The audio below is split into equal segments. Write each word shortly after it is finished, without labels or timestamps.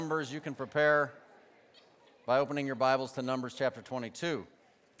Numbers, you can prepare by opening your Bibles to Numbers chapter 22.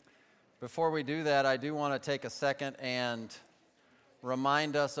 Before we do that, I do want to take a second and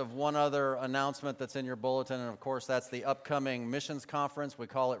remind us of one other announcement that's in your bulletin, and of course that's the upcoming missions conference. We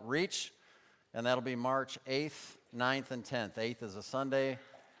call it REACH, and that'll be March 8th, 9th, and 10th. 8th is a Sunday,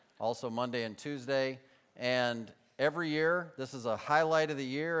 also Monday and Tuesday, and every year this is a highlight of the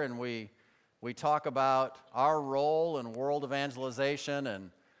year, and we talk about our role in world evangelization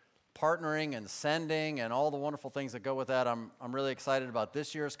and partnering and sending and all the wonderful things that go with that. I'm really excited about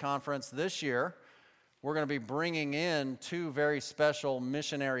this year's conference. This year, we're going to be bringing in two very special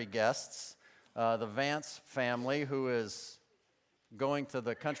missionary guests, the Vance family, who is going to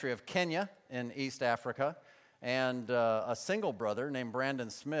the country of Kenya in East Africa, and a single brother named Brandon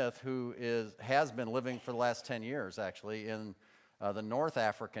Smith, who has been living for the last 10 years, actually, in the North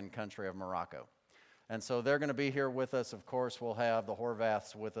African country of Morocco. And so they're going to be here with us. Of course, we'll have the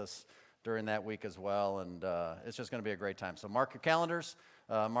Horvaths with us during that week as well, and it's just going to be a great time. So mark your calendars,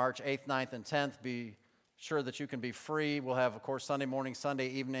 March 8th, 9th, and 10th. Be sure that you can be free. We'll have, of course, Sunday morning, Sunday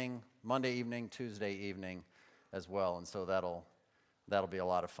evening, Monday evening, Tuesday evening as well, and so that'll be a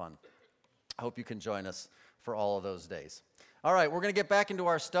lot of fun. I hope you can join us for all of those days. All right, we're going to get back into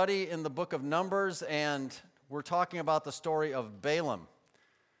our study in the book of Numbers, and we're talking about the story of Balaam.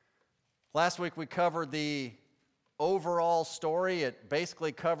 Last week we covered the overall story. It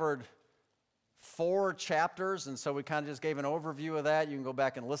basically covered 4 chapters, and so we kind of just gave an overview of that. You can go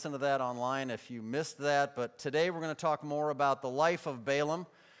back and listen to that online if you missed that. But today we're going to talk more about the life of Balaam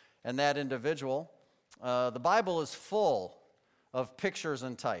and that individual. The Bible is full of pictures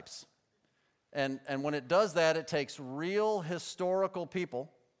and types. And when it does that, it takes real historical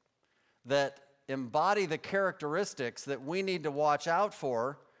people that embody the characteristics that we need to watch out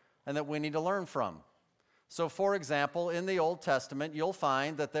for and that we need to learn from. So, for example, in the Old Testament, you'll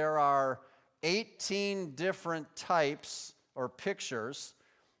find that there are 18 different types or pictures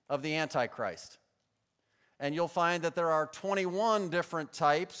of the Antichrist. And you'll find that there are 21 different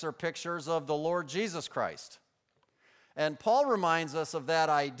types or pictures of the Lord Jesus Christ. And Paul reminds us of that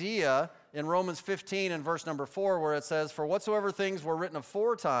idea in Romans 15 and verse number 4, where it says, "For whatsoever things were written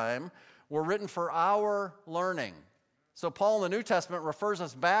aforetime were written for our learning." So Paul in the New Testament refers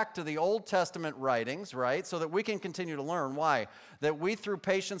us back to the Old Testament writings, right, so that we can continue to learn. Why? That we, through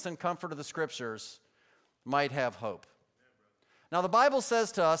patience and comfort of the Scriptures, might have hope. Now, the Bible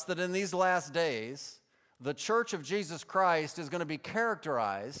says to us that in these last days, the Church of Jesus Christ is going to be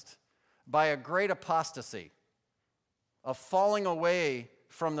characterized by a great apostasy, a falling away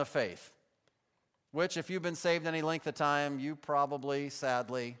from the faith, which, if you've been saved any length of time, you probably,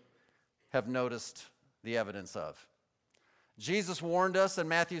 sadly, have noticed the evidence of. Jesus warned us in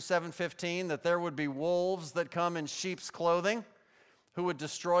Matthew 7:15 that there would be wolves that come in sheep's clothing who would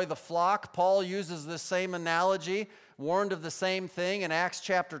destroy the flock. Paul uses this same analogy, warned of the same thing in Acts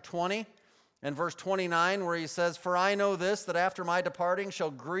chapter 20 and verse 29, where he says, "For I know this, that after my departing shall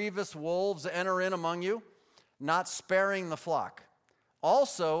grievous wolves enter in among you, not sparing the flock.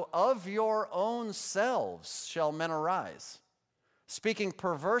 Also of your own selves shall men arise, speaking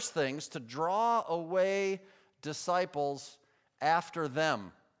perverse things to draw away disciples after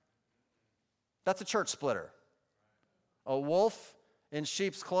them." That's a church splitter. A wolf in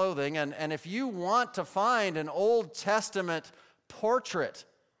sheep's clothing. And if you want to find an Old Testament portrait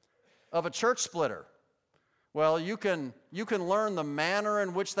of a church splitter, well, you can learn the manner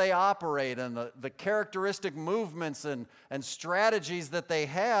in which they operate and the characteristic movements and strategies that they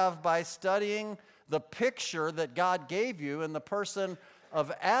have by studying the picture that God gave you in the person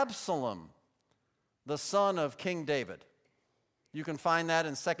of Absalom, the son of King David. You can find that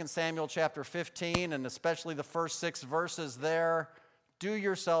in 2 Samuel chapter 15, and especially the first 6 verses there. Do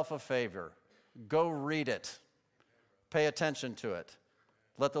yourself a favor. Go read it. Pay attention to it.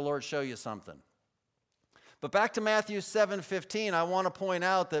 Let the Lord show you something. But back to Matthew 7:15, I want to point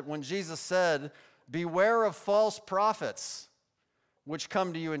out that when Jesus said, "Beware of false prophets, which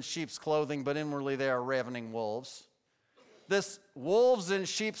come to you in sheep's clothing, but inwardly they are ravening wolves," this wolves in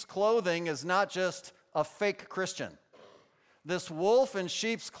sheep's clothing is not just a fake Christian. This wolf in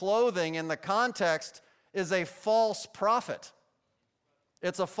sheep's clothing in the context is a false prophet.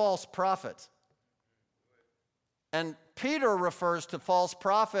 It's a false prophet. And Peter refers to false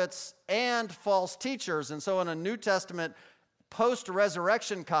prophets and false teachers. And so in a New Testament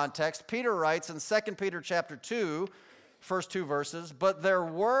post-resurrection context, Peter writes in 2 Peter chapter 2, first 2 verses, "But there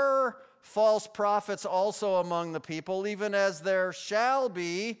were false prophets also among the people, even as there shall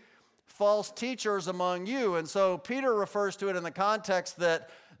be false teachers among you." And so Peter refers to it in the context that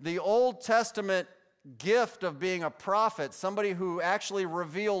the Old Testament gift of being a prophet, somebody who actually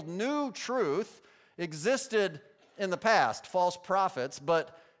revealed new truth, existed in the past, false prophets,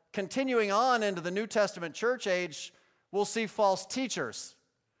 but continuing on into the New Testament church age, we'll see false teachers.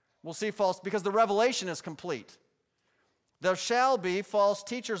 We'll see because the revelation is complete. There shall be false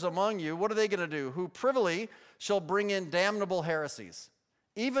teachers among you. What are they going to do? Who privily shall bring in damnable heresies,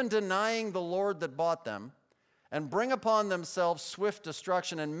 even denying the Lord that bought them, and bring upon themselves swift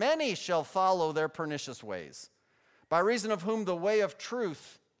destruction. And many shall follow their pernicious ways, by reason of whom the way of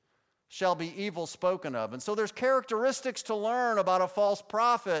truth shall be evil spoken of. And so there's characteristics to learn about a false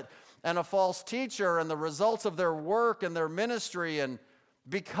prophet and a false teacher and the results of their work and their ministry. And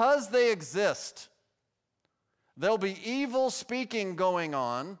because they exist, there'll be evil speaking going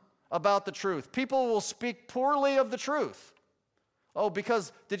on about the truth. People will speak poorly of the truth. Oh,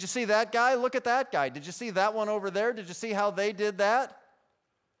 because did you see that guy? Look at that guy. Did you see that one over there? Did you see how they did that?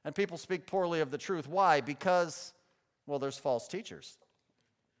 And people speak poorly of the truth. Why? Because, well, there's false teachers.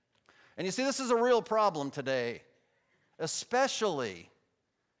 And you see, this is a real problem today, especially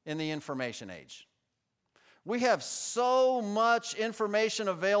in the information age. We have so much information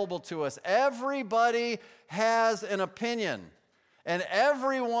available to us. Everybody has an opinion, and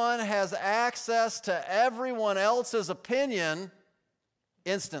everyone has access to everyone else's opinion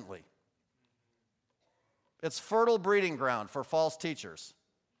instantly. It's fertile breeding ground for false teachers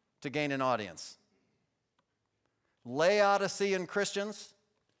to gain an audience. Laodicean Christians,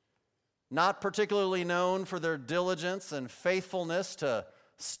 not particularly known for their diligence and faithfulness to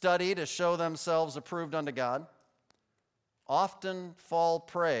study to show themselves approved unto God, often fall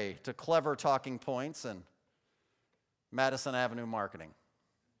prey to clever talking points and Madison Avenue marketing.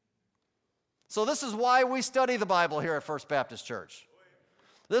 So this is why we study the Bible here at First Baptist Church.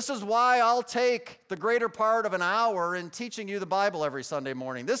 This is why I'll take the greater part of an hour in teaching you the Bible every Sunday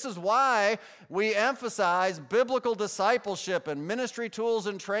morning. This is why we emphasize biblical discipleship and ministry tools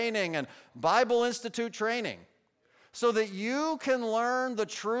and training and Bible Institute training, so that you can learn the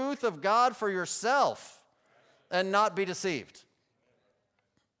truth of God for yourself and not be deceived.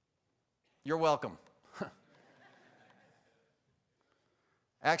 You're welcome.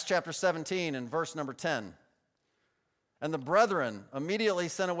 Acts chapter 17 and verse number 10. And the brethren immediately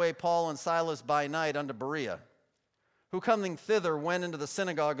sent away Paul and Silas by night unto Berea, who coming thither went into the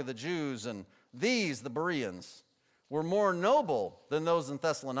synagogue of the Jews, and these, the Bereans, were more noble than those in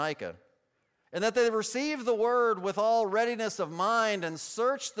Thessalonica, and that they received the word with all readiness of mind and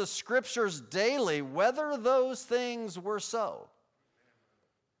searched the scriptures daily whether those things were so.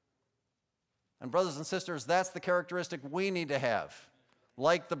 And brothers and sisters, that's the characteristic we need to have,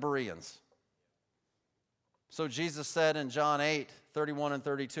 like the Bereans. So Jesus said in John 8:31 and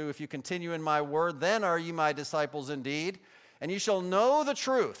 32, if you continue in my word, then are ye my disciples indeed, and ye shall know the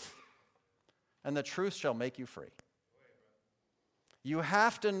truth, and the truth shall make you free. You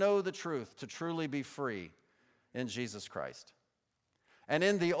have to know the truth to truly be free in Jesus Christ. And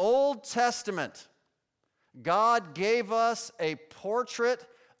in the Old Testament, God gave us a portrait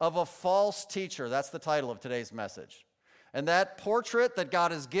of a false teacher. That's the title of today's message. And that portrait that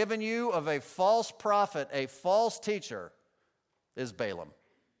God has given you of a false prophet, a false teacher, is Balaam.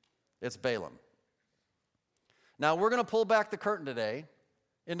 It's Balaam. Now, we're going to pull back the curtain today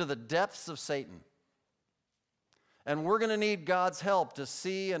into the depths of Satan. And we're going to need God's help to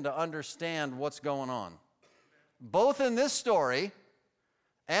see and to understand what's going on, both in this story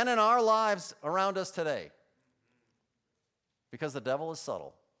and in our lives around us today. Because the devil is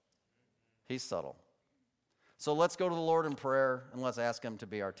subtle. He's subtle. So let's go to the Lord in prayer and let's ask him to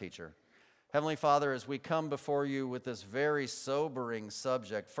be our teacher. Heavenly Father, as we come before you with this very sobering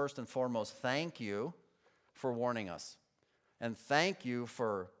subject, first and foremost, thank you for warning us. And thank you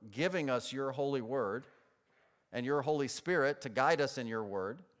for giving us your holy word and your Holy Spirit to guide us in your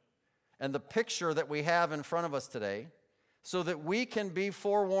word and the picture that we have in front of us today so that we can be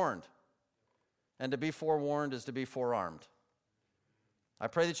forewarned. And to be forewarned is to be forearmed. I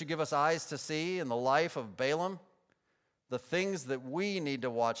pray that you give us eyes to see in the life of Balaam the things that we need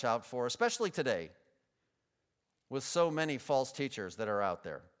to watch out for, especially today, with so many false teachers that are out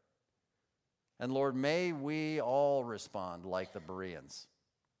there. And Lord, may we all respond like the Bereans.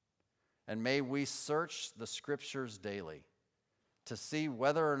 And may we search the scriptures daily to see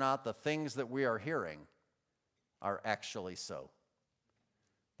whether or not the things that we are hearing are actually so.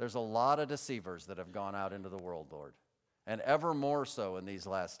 There's a lot of deceivers that have gone out into the world, Lord, and ever more so in these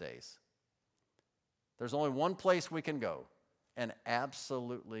last days. There's only one place we can go and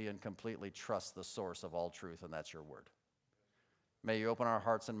absolutely and completely trust the source of all truth, and that's your word. May you open our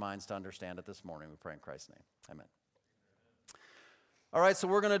hearts and minds to understand it this morning. We pray in Christ's name. Amen. All right, so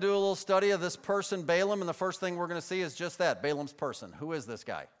we're going to do a little study of this person, Balaam, and the first thing we're going to see is just that, Balaam's person. Who is this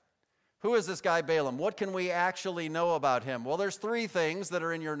guy? Who is this guy, Balaam? What can we actually know about him? Well, there's three things that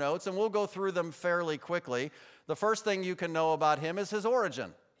are in your notes, and we'll go through them fairly quickly. The first thing you can know about him is his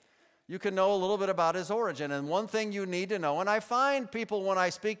origin. You can know a little bit about his origin, and one thing you need to know, and I find people when I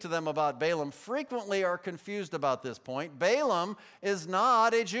speak to them about Balaam frequently are confused about this point. Balaam is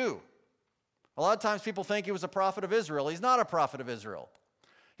not a Jew. A lot of times people think he was a prophet of Israel. He's not a prophet of Israel.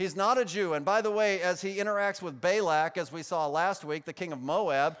 He's not a Jew. And by the way, as he interacts with Balak, as we saw last week, the king of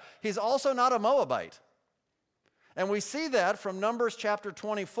Moab, he's also not a Moabite. And we see that from Numbers chapter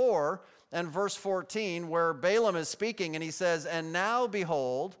 24 and verse 14, where Balaam is speaking and he says, "And now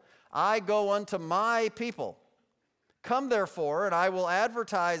behold, I go unto my people. Come therefore, and I will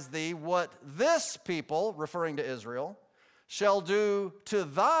advertise thee what this people," referring to Israel, "shall do to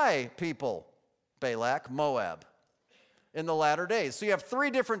thy people, Balak," Moab, "in the latter days." So you have three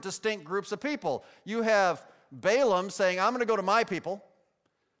different distinct groups of people. You have Balaam saying, "I'm going to go to my people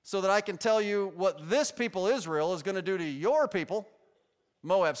so that I can tell you what this people, Israel, is going to do to your people,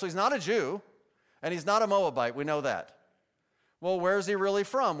 Moab." So he's not a Jew, and he's not a Moabite. We know that. Well, where's he really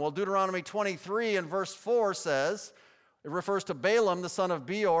from? Well, Deuteronomy 23 and verse 4 says, it refers to Balaam, the son of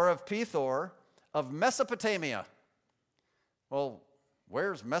Beor of Pethor, of Mesopotamia. Well,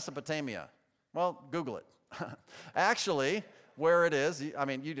 where's Mesopotamia? Well, Google it. Actually, where it is, I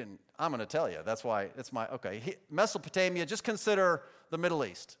mean, you didn't, I'm going to tell you. That's why it's okay. Mesopotamia, just consider the Middle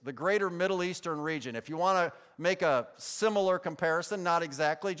East, the greater Middle Eastern region. If you want to make a similar comparison, not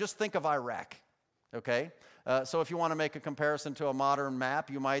exactly, just think of Iraq, okay? So if you want to make a comparison to a modern map,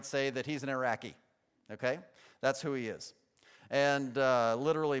 you might say that he's an Iraqi, okay? That's who he is. And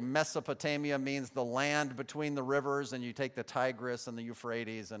literally Mesopotamia means the land between the rivers, and you take the Tigris and the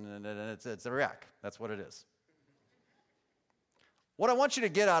Euphrates, and it's Iraq. That's what it is. What I want you to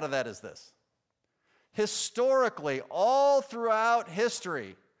get out of that is this. Historically, all throughout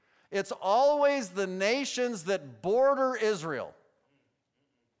history, it's always the nations that border Israel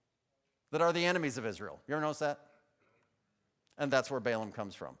that are the enemies of Israel. You ever notice that? And that's where Balaam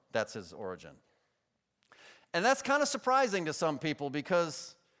comes from. That's his origin. And that's kind of surprising to some people,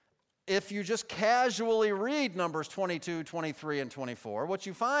 because if you just casually read Numbers 22, 23, and 24, what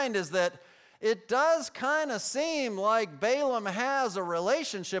you find is that it does kind of seem like Balaam has a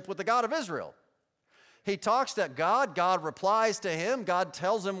relationship with the God of Israel. He talks to God, God replies to him, God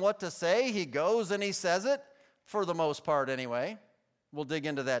tells him what to say, he goes and he says it, for the most part anyway. We'll dig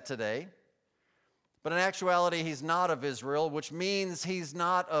into that today. But in actuality, he's not of Israel, which means he's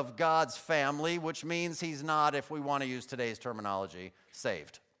not of God's family, which means he's not, if we want to use today's terminology,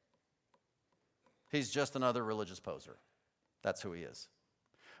 saved. He's just another religious poser. That's who he is.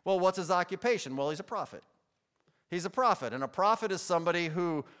 Well, what's his occupation? Well, he's a prophet. He's a prophet, and a prophet is somebody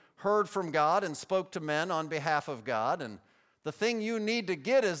who heard from God and spoke to men on behalf of God. And the thing you need to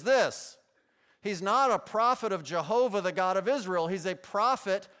get is this. He's not a prophet of Jehovah, the God of Israel. He's a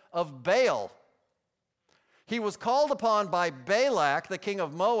prophet of Baal. He was called upon by Balak, the king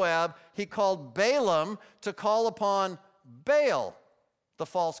of Moab. He called Balaam to call upon Baal, the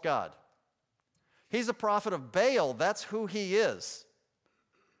false god. He's a prophet of Baal. That's who he is.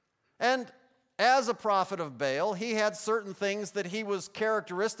 And as a prophet of Baal, he had certain things that he was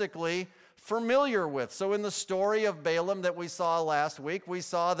characteristically familiar with. So in the story of Balaam that we saw last week, we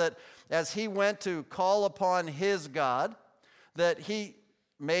saw that as he went to call upon his God, that he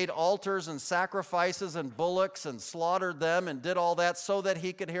made altars and sacrifices and bullocks and slaughtered them and did all that so that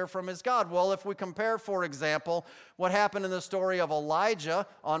he could hear from his God. Well, if we compare, for example, what happened in the story of Elijah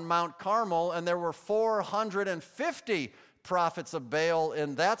on Mount Carmel, and there were 450 prophets of Baal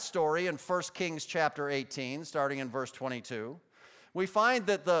in that story in 1 Kings chapter 18, starting in verse 22, we find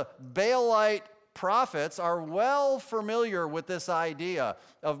that the Baalite prophets are well familiar with this idea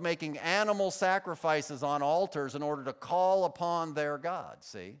of making animal sacrifices on altars in order to call upon their God,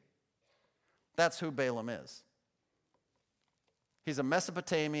 see? That's who Balaam is. He's a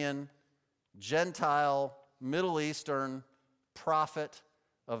Mesopotamian, Gentile, Middle Eastern prophet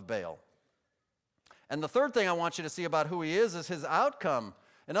of Baal. And the third thing I want you to see about who he is his outcome.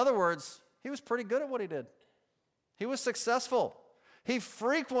 In other words, he was pretty good at what he did. He was successful. He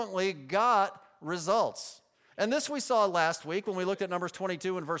frequently got results. And this we saw last week when we looked at Numbers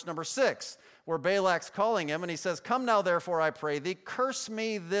 22 and verse number 6, where Balak's calling him and he says, "Come now therefore, I pray thee, curse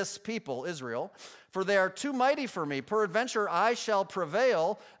me this people, Israel, for they are too mighty for me. Peradventure I shall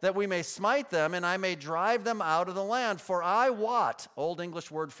prevail, that we may smite them, and I may drive them out of the land. For I wot," Old English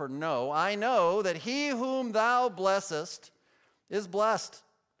word for know, "I know that he whom thou blessest is blessed,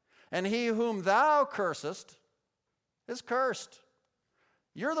 and he whom thou cursest is cursed.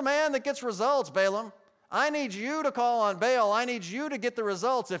 You're the man that gets results, Balaam. I need you to call on Baal. I need you to get the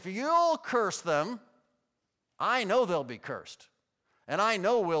results. If you'll curse them, I know they'll be cursed. And I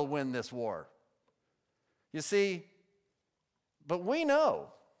know we'll win this war. You see, but we know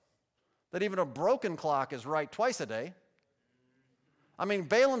that even a broken clock is right twice a day. I mean,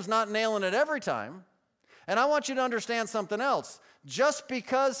 Balaam's not nailing it every time. And I want you to understand something else. Just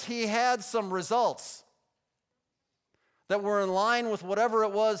because he had some results that were in line with whatever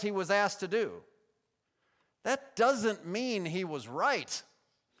it was he was asked to do, that doesn't mean he was right.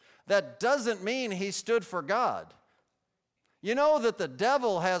 That doesn't mean he stood for God. You know that the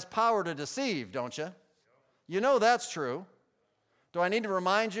devil has power to deceive, don't you? You know that's true. Do I need to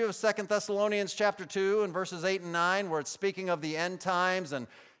remind you of 2 Thessalonians chapter 2 and verses 8 and 9, where it's speaking of the end times and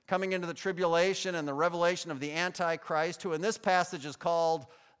coming into the tribulation and the revelation of the Antichrist, who in this passage is called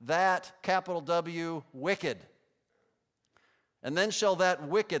that, capital W, wicked. And then shall that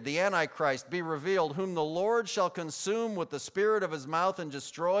wicked, the Antichrist, be revealed, whom the Lord shall consume with the spirit of his mouth and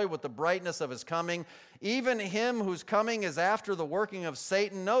destroy with the brightness of his coming, even him whose coming is after the working of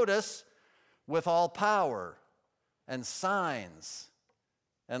Satan, notice, with all power and signs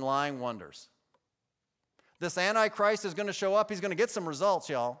and lying wonders. This Antichrist is going to show up. He's going to get some results,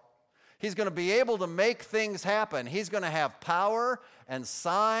 y'all. He's going to be able to make things happen. He's going to have power and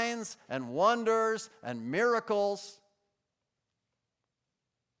signs and wonders and miracles.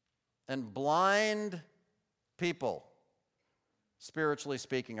 And blind people, spiritually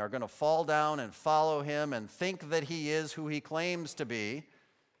speaking, are going to fall down and follow him and think that he is who he claims to be,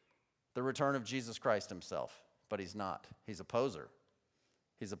 the return of Jesus Christ himself. But he's not. He's a poser.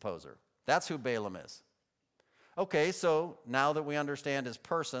 He's a poser. That's who Balaam is. Okay, so now that we understand his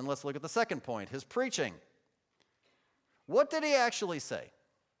person, let's look at the second point, his preaching. What did he actually say?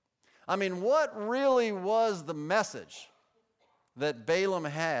 I mean, what really was the message that Balaam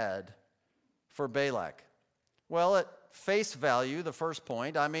had for Balak? Well, at face value, the first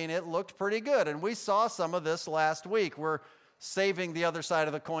point, I mean, it looked pretty good. And we saw some of this last week. We're saving the other side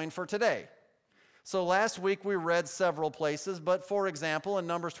of the coin for today. So last week we read several places, but for example, in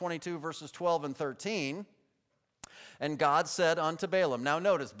Numbers 22, verses 12 and 13, and God said unto Balaam. Now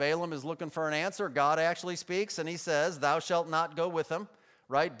notice, Balaam is looking for an answer. God actually speaks, and he says, thou shalt not go with him.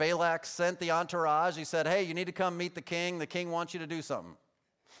 Right? Balak sent the entourage. He said, hey, you need to come meet the king. The king wants you to do something.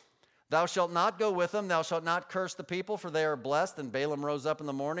 Thou shalt not go with them. Thou shalt not curse the people, for they are blessed. And Balaam rose up in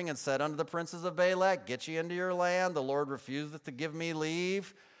the morning and said unto the princes of Balak, get ye into your land. The Lord refuseth to give me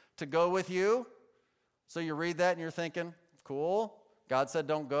leave to go with you. So you read that and you're thinking, cool. God said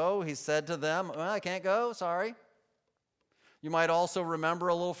don't go. He said to them, well, I can't go, sorry. You might also remember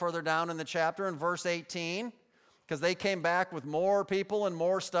a little further down in the chapter in verse 18, because they came back with more people and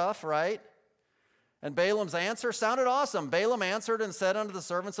more stuff, right? And Balaam's answer sounded awesome. Balaam answered and said unto the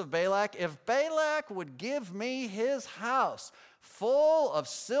servants of Balak, if Balak would give me his house full of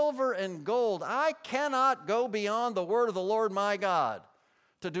silver and gold, I cannot go beyond the word of the Lord my God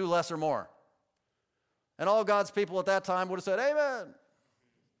to do less or more. And all God's people at that time would have said, amen,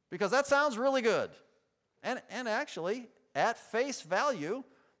 because that sounds really good. And actually, at face value,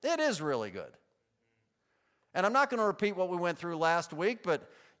 it is really good. And I'm not going to repeat what we went through last week, but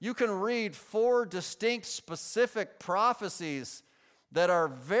you can read 4 distinct specific prophecies that are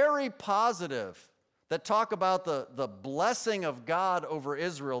very positive, that talk about the blessing of God over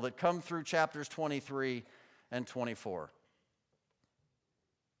Israel that come through chapters 23 and 24.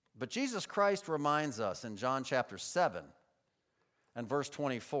 But Jesus Christ reminds us in John chapter 7 and verse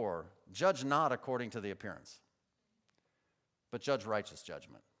 24, judge not according to the appearance, but judge righteous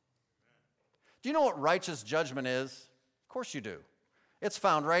judgment. Do you know what righteous judgment is? Of course you do. It's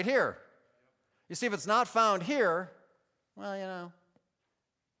found right here. You see, if it's not found here, well, you know,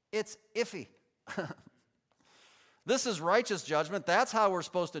 it's iffy. This is righteous judgment. That's how we're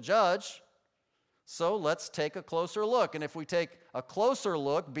supposed to judge. So let's take a closer look. And if we take a closer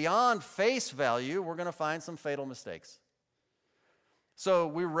look beyond face value, we're going to find some fatal mistakes. So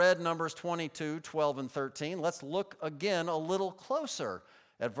we read Numbers 22, 12, and 13. Let's look again a little closer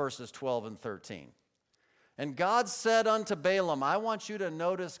at verses 12 and 13. And God said unto Balaam, I want you to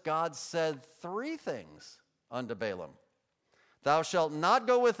notice God said 3 things unto Balaam. Thou shalt not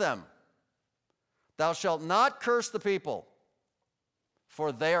go with them. Thou shalt not curse the people,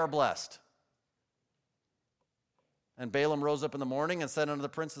 for they are blessed. And Balaam rose up in the morning and said unto the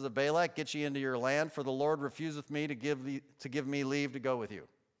princes of Balak, get ye into your land, for the Lord refuseth me to give me leave to go with you.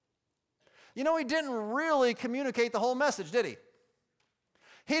 You know, he didn't really communicate the whole message, did he?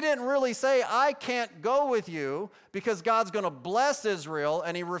 He didn't really say, I can't go with you because God's going to bless Israel,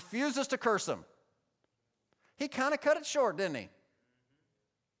 and he refuses to curse them. He kind of cut it short, didn't he?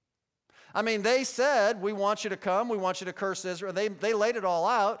 I mean, they said, we want you to come, we want you to curse Israel. They laid it all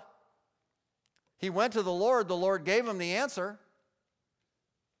out. He went to the Lord gave him the answer,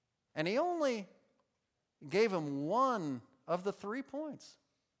 and he only gave him one of the 3 points.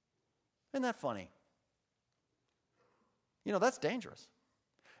 Isn't that funny? You know, that's dangerous.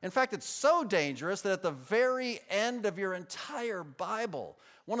 In fact, it's so dangerous that at the very end of your entire Bible,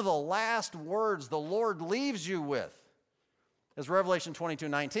 one of the last words the Lord leaves you with is Revelation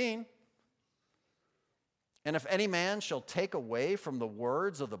 22:19. And if any man shall take away from the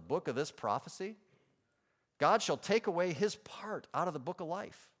words of the book of this prophecy, God shall take away his part out of the book of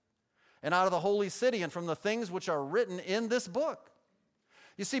life and out of the holy city and from the things which are written in this book.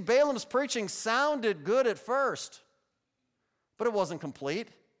 You see, Balaam's preaching sounded good at first, but it wasn't complete.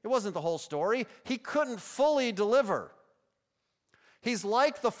 It wasn't the whole story. He couldn't fully deliver. He's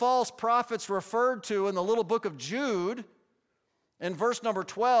like the false prophets referred to in the little book of Jude in verse number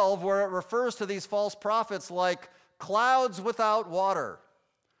 12, where it refers to these false prophets like clouds without water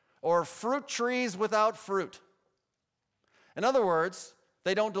or fruit trees without fruit. In other words,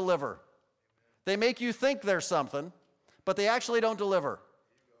 they don't deliver. They make you think they're something, but they actually don't deliver.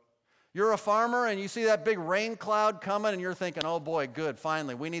 You're a farmer and you see that big rain cloud coming and you're thinking, oh boy, good,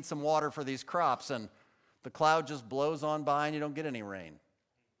 finally, we need some water for these crops. And the cloud just blows on by and you don't get any rain.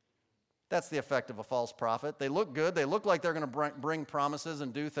 That's the effect of a false prophet. They look good. They look like they're going to bring promises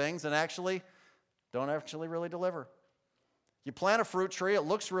and do things and actually don't actually really deliver. You plant a fruit tree. It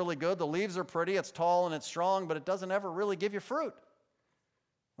looks really good. The leaves are pretty. It's tall and it's strong, but it doesn't ever really give you fruit.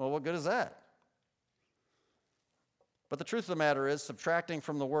 Well, what good is that? But the truth of the matter is, subtracting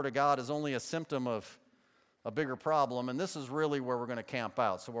from the Word of God is only a symptom of a bigger problem, and this is really where we're going to camp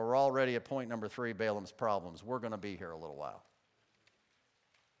out. So we're already at point number 3, Balaam's problems. We're going to be here a little while.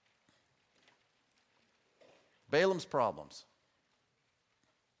 Balaam's problems.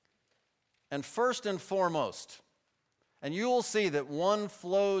 And first and foremost, and you will see that one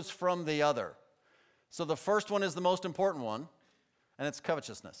flows from the other. So the first one is the most important one, and it's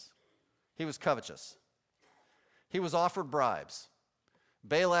covetousness. He was covetous. He was offered bribes.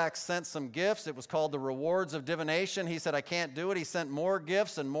 Balak sent some gifts. It was called the rewards of divination. He said, I can't do it. He sent more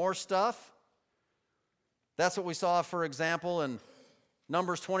gifts and more stuff. That's what we saw, for example, in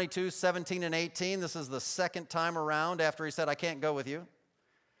Numbers 22, 17, and 18. This is the second time around after he said, I can't go with you.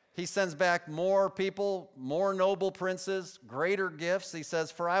 He sends back more people, more noble princes, greater gifts. He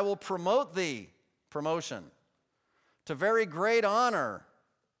says, for I will promote thee, promotion, to very great honor,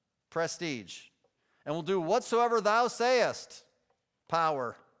 prestige, and will do whatsoever thou sayest,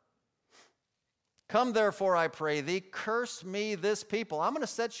 power. Come therefore, I pray thee, curse me this people. I'm going to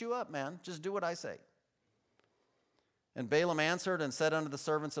set you up, man. Just do what I say. And Balaam answered and said unto the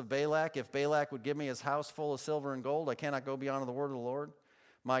servants of Balak, if Balak would give me his house full of silver and gold, I cannot go beyond the word of the Lord,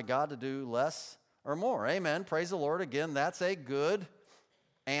 my God, to do less or more. Amen. Praise the Lord. Again, that's a good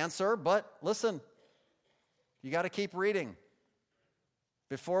answer, but listen, you got to keep reading.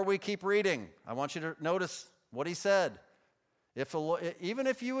 Before we keep reading, I want you to notice what he said. Even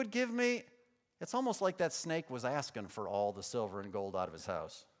if you would give me, it's almost like that snake was asking for all the silver and gold out of his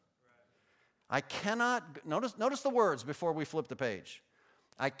house. I cannot, notice the words before we flip the page.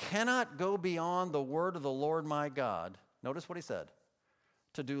 I cannot go beyond the word of the Lord my God. Notice what he said.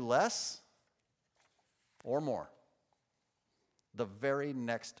 To do less or more. The very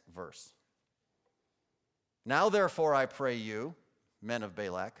next verse. Now therefore I pray you, men of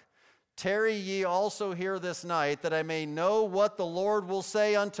Balak, tarry ye also here this night, that I may know what the Lord will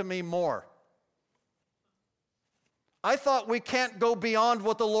say unto me more. I thought we can't go beyond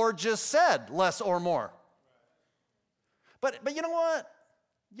what the Lord just said, less or more. But you know what?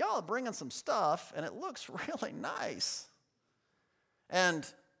 Y'all are bringing some stuff, and it looks really nice. And,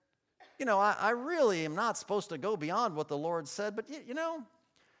 you know, I really am not supposed to go beyond what the Lord said, but, you know,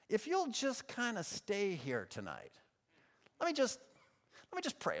 if you'll just kind of stay here tonight, let me just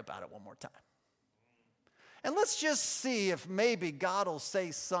pray about it one more time. And let's just see if maybe God will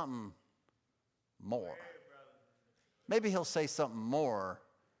say something more. Maybe he'll say something more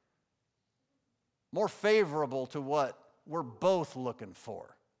favorable to what we're both looking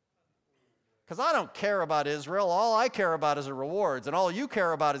for. Because I don't care about Israel. All I care about is the rewards, and all you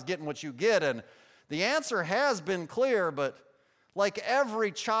care about is getting what you get. And the answer has been clear, but like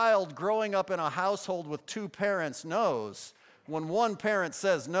every child growing up in a household with two parents knows, when one parent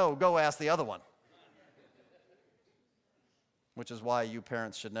says no, go ask the other one. Which is why you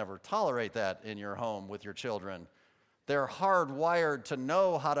parents should never tolerate that in your home with your children. They're hardwired to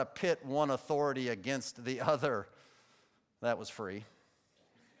know how to pit one authority against the other. That was free.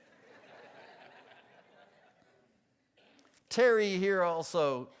 Tarry here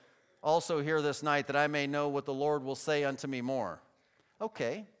also also here this night, that I may know what the Lord will say unto me more.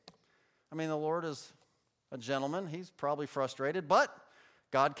 Okay. I mean, the Lord is a gentleman. He's probably frustrated, but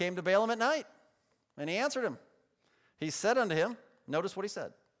God came to Balaam at night, and he answered him. He said unto him, notice what he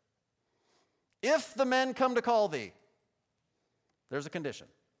said, if the men come to call thee, there's a condition.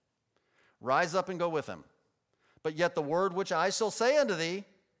 Rise up and go with them. But yet the word which I shall say unto thee,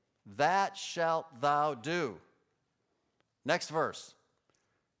 that shalt thou do. Next verse.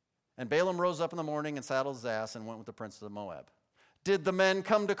 And Balaam rose up in the morning and saddled his ass and went with the princes of Moab. Did the men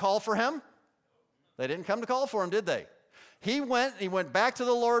come to call for him? They didn't come to call for him, did they? He went back to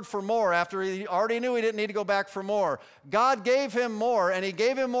the Lord for more after he already knew he didn't need to go back for more. God gave him more, and he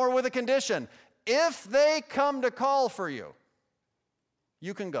gave him more with a condition. If they come to call for you,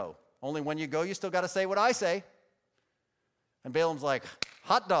 you can go. Only when you go, you still got to say what I say. And Balaam's like,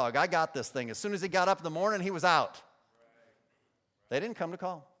 hot dog, I got this thing. As soon as he got up in the morning, he was out. They didn't come to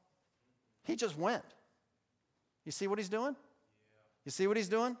call. He just went. You see what he's doing? You see what he's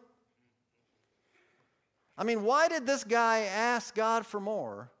doing? I mean, why did this guy ask God for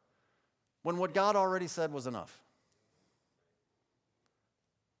more when what God already said was enough?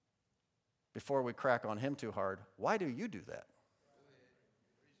 Before we crack on him too hard, why do you do that?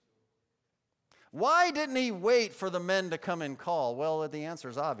 Why didn't he wait for the men to come and call? Well, the answer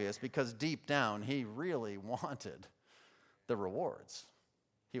is obvious, because deep down he really wanted the rewards.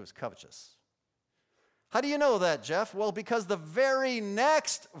 He was covetous. How do you know that, Jeff? Well, because the very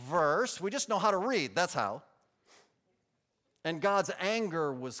next verse, we just know how to read, that's how. And God's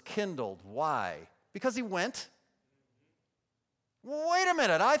anger was kindled. Why? Because he went. Wait a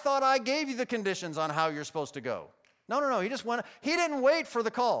minute, I thought I gave you the conditions on how you're supposed to go. No, he just went. He didn't wait for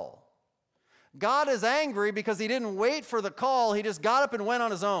the call. God is angry because he didn't wait for the call. He just got up and went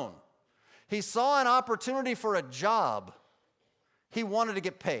on his own. He saw an opportunity for a job. He wanted to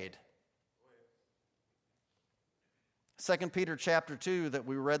get paid. 2 Peter chapter 2 that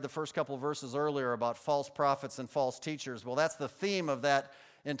we read the first couple of verses earlier about false prophets and false teachers. Well, that's the theme of that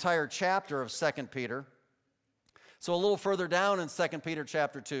entire chapter of 2 Peter. So a little further down in 2 Peter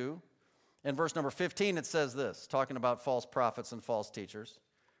chapter 2, in verse number 15, it says this, talking about false prophets and false teachers,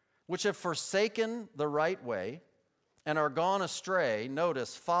 which have forsaken the right way and are gone astray,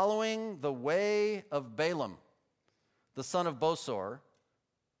 notice, following the way of Balaam, the son of Bosor.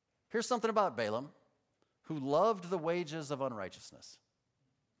 Here's something about Balaam, who loved the wages of unrighteousness.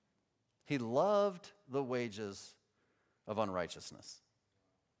 He loved the wages of unrighteousness.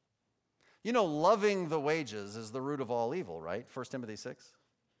 You know, loving the wages is the root of all evil, right? 1 Timothy 6,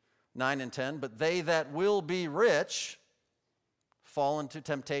 9 and 10. But they that will be rich fall into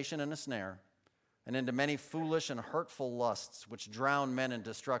temptation and a snare, and into many foolish and hurtful lusts, which drown men in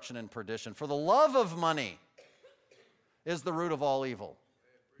destruction and perdition. For the love of money is the root of all evil.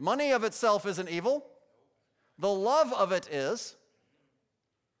 Money of itself isn't evil. The love of it is,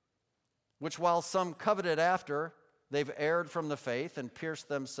 which while some coveted after, they've erred from the faith and pierced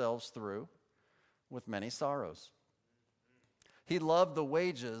themselves through with many sorrows. He loved the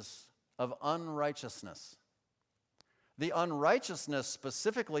wages of unrighteousness. The unrighteousness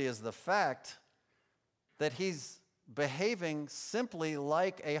specifically is the fact that he's behaving simply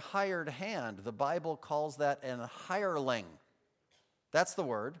like a hired hand. The Bible calls that an hireling. That's the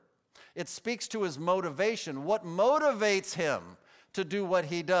word. It speaks to his motivation. What motivates him to do what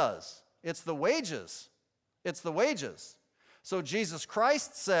he does? It's the wages. It's the wages. So Jesus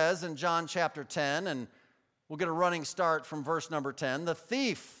Christ says in John chapter 10, and we'll get a running start from verse number 10, the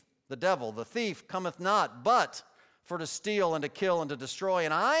thief, the devil, the thief cometh not but for to steal and to kill and to destroy.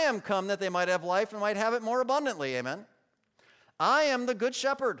 And I am come that they might have life and might have it more abundantly. Amen. I am the good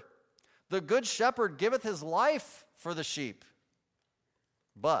shepherd. The good shepherd giveth his life for the sheep.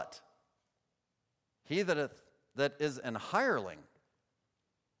 But he that is an hireling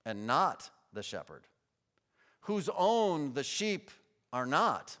and not the shepherd, whose own the sheep are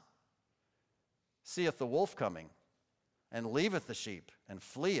not, seeth the wolf coming, and leaveth the sheep, and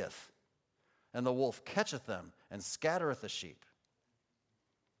fleeth, and the wolf catcheth them, and scattereth the sheep.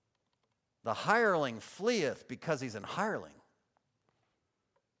 The hireling fleeth because he's an hireling,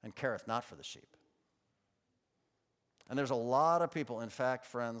 and careth not for the sheep. And there's a lot of people, in fact,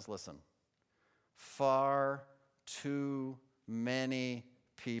 friends, listen, far too many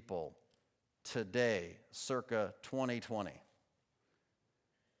people today, circa 2020,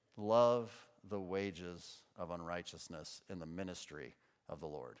 love the wages of unrighteousness in the ministry of the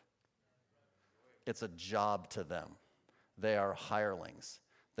Lord. It's a job to them. They are hirelings.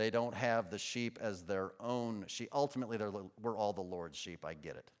 They don't have the sheep as their own sheep. Ultimately, we're all the Lord's sheep, I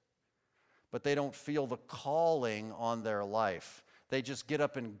get it. But they don't feel the calling on their life. They just get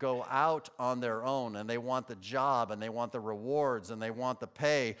up and go out on their own, and they want the job, and they want the rewards, and they want the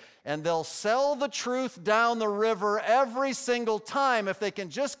pay. And they'll sell the truth down the river every single time if they can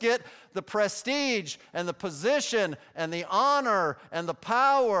just get the prestige and the position and the honor and the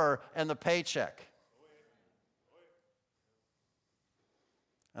power and the paycheck.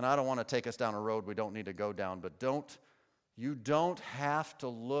 And I don't want to take us down a road we don't need to go down, but you don't have to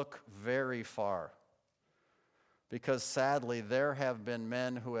look very far. Because sadly, there have been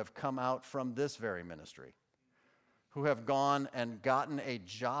men who have come out from this very ministry, who have gone and gotten a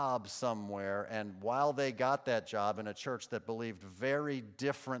job somewhere, and while they got that job in a church that believed very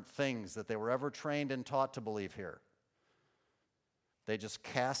different things that they were ever trained and taught to believe here, they just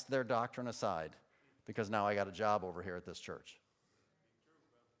cast their doctrine aside because now I got a job over here at this church.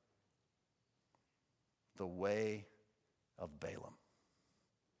 The way of Balaam.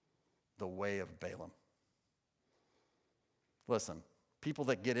 The way of Balaam. Listen, people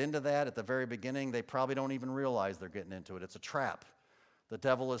that get into that at the very beginning, they probably don't even realize they're getting into it. It's a trap. The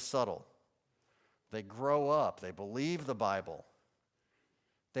devil is subtle. They grow up. They believe the Bible.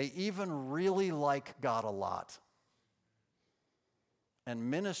 They even really like God a lot.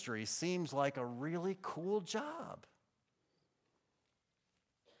 And ministry seems like a really cool job.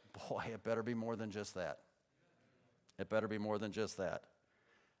 Boy, it better be more than just that. It better be more than just that.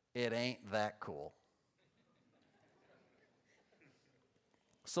 It ain't that cool.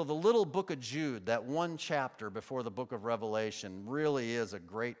 So the little book of Jude, that one chapter before the book of Revelation, really is a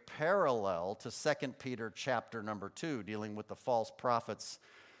great parallel to 2 Peter chapter number 2, dealing with the false prophets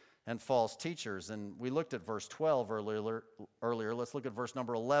and false teachers. And we looked at verse 12 earlier. Let's look at verse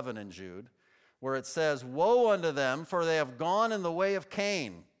number 11 in Jude, where it says, "Woe unto them, for they have gone in the way of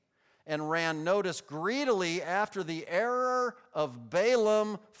Cain, and ran, notice, greedily after the error of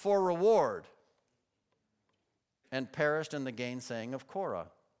Balaam for reward, and perished in the gainsaying of Korah."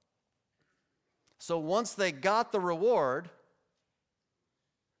 So once they got the reward,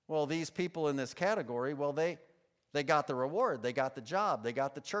 well, these people in this category, well, they got the reward. They got the job. They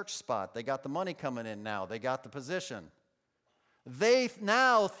got the church spot. They got the money coming in now. They got the position. They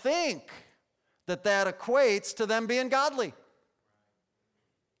now think that equates to them being godly.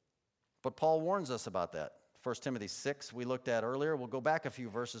 But Paul warns us about that. 1 Timothy 6 we looked at earlier. We'll go back a few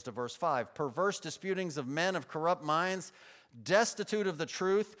verses to verse 5. "Perverse disputings of men of corrupt minds, destitute of the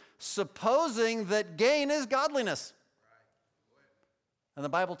truth, supposing that gain is godliness." And the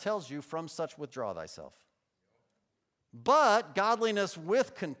Bible tells you, "From such withdraw thyself." But godliness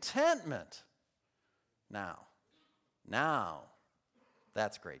with contentment, now,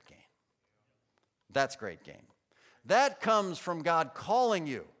 that's great gain. That's great gain. That comes from God calling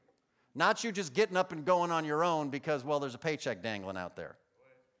you. Not you just getting up and going on your own because, well, there's a paycheck dangling out there.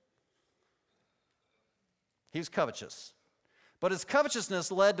 He's covetous. But his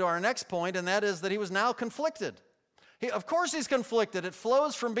covetousness led to our next point, and that is that he was now conflicted. Of course he's conflicted. It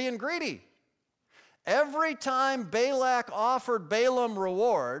flows from being greedy. Every time Balak offered Balaam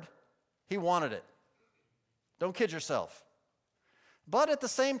reward, he wanted it. Don't kid yourself. But at the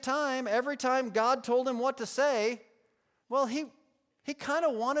same time, every time God told him what to say, well, he kind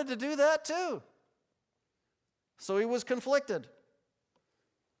of wanted to do that too. So he was conflicted.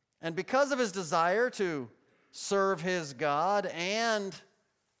 And because of his desire to serve his God and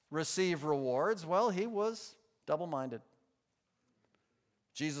receive rewards, well, he was double-minded.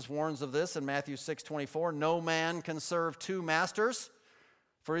 Jesus warns of this in Matthew 6:24. "No man can serve two masters,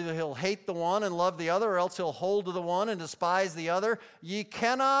 for either he'll hate the one and love the other, or else he'll hold to the one and despise the other. Ye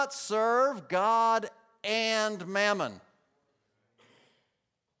cannot serve God and mammon."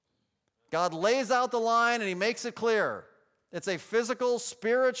 God lays out the line and he makes it clear. It's a physical,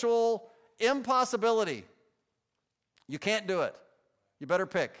 spiritual impossibility. You can't do it. You better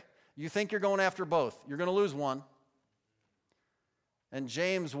pick. You think you're going after both. You're going to lose one. And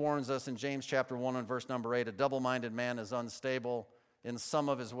James warns us in James chapter 1 and verse number 8, "A double-minded man is unstable in some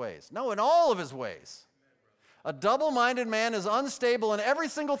of his ways." No, in all of his ways. A double-minded man is unstable in every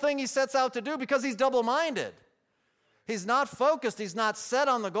single thing he sets out to do because he's double-minded. He's not focused. He's not set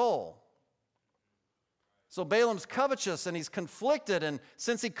on the goal. So Balaam's covetous and he's conflicted, and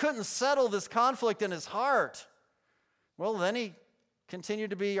since he couldn't settle this conflict in his heart, well, then he continued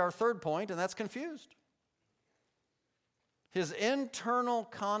to be our third point, and that's confused. His internal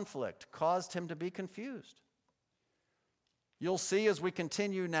conflict caused him to be confused. You'll see as we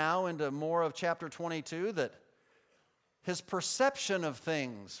continue now into more of chapter 22 that his perception of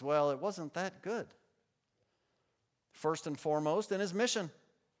things, well, it wasn't that good. First and foremost, in his mission.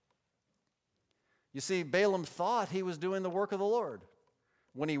 You see, Balaam thought he was doing the work of the Lord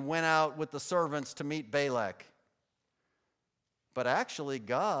when he went out with the servants to meet Balak. But actually,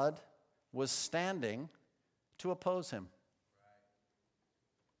 God was standing to oppose him.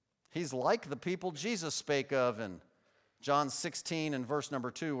 He's like the people Jesus spake of in John 16 and verse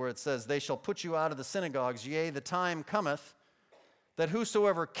number 2, where it says, "They shall put you out of the synagogues, yea, the time cometh, that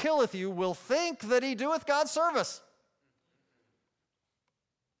whosoever killeth you will think that he doeth God service."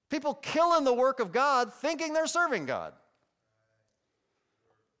 People killing the work of God thinking they're serving God.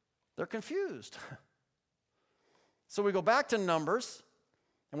 They're confused. So we go back to Numbers,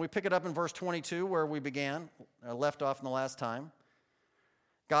 and we pick it up in verse 22 where we left off in the last time.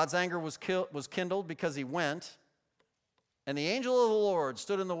 God's anger was kindled because he went, and the angel of the Lord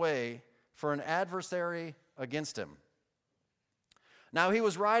stood in the way for an adversary against him. Now he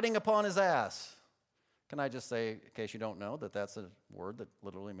was riding upon his ass. Can I just say, in case you don't know, that that's a word that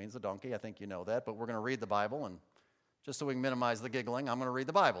literally means a donkey? I think you know that, but we're going to read the Bible, and just so we can minimize the giggling, I'm going to read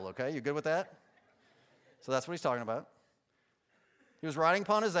the Bible, okay? You good with that? So that's what he's talking about. He was riding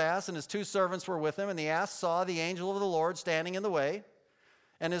upon his ass, and his 2 servants were with him, and the ass saw the angel of the Lord standing in the way,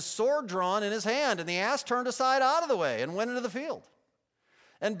 and his sword drawn in his hand, and the ass turned aside out of the way and went into the field.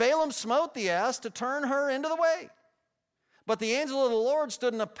 And Balaam smote the ass to turn her into the way. But the angel of the Lord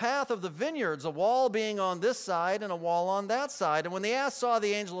stood in the path of the vineyards, a wall being on this side and a wall on that side. And when the ass saw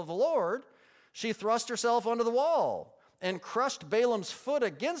the angel of the Lord, she thrust herself under the wall and crushed Balaam's foot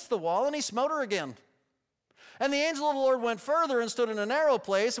against the wall, and he smote her again. And the angel of the Lord went further and stood in a narrow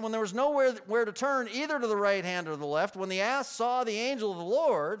place, and when there was nowhere where to turn, either to the right hand or the left, when the ass saw the angel of the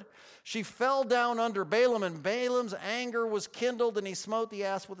Lord, she fell down under Balaam, and Balaam's anger was kindled, and he smote the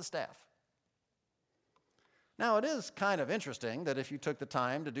ass with a staff. Now, it is kind of interesting that if you took the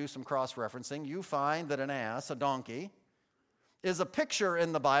time to do some cross-referencing, you find that an ass, a donkey, is a picture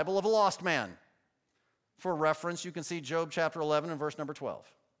in the Bible of a lost man. For reference, you can see Job chapter 11 and verse number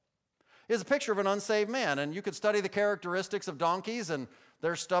 12. Is a picture of an unsaved man, and you could study the characteristics of donkeys and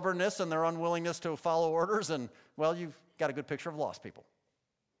their stubbornness and their unwillingness to follow orders, and, well, you've got a good picture of lost people.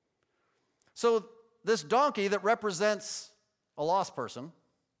 So this donkey that represents a lost person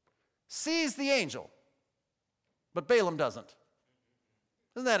sees the angel, but Balaam doesn't.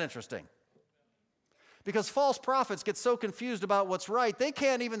 Isn't that interesting? Because false prophets get so confused about what's right, they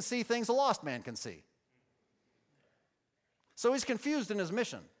can't even see things a lost man can see. So he's confused in his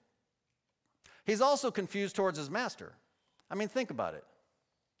mission. He's also confused towards his master. I mean, think about it.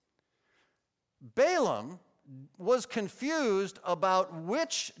 Balaam was confused about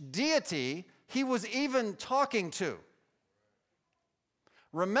which deity he was even talking to.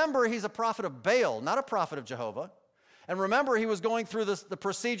 Remember, he's a prophet of Baal, not a prophet of Jehovah. And remember, he was going through the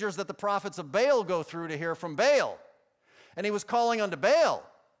procedures that the prophets of Baal go through to hear from Baal. And he was calling unto Baal.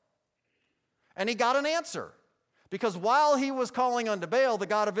 And he got an answer. Because while he was calling unto Baal, the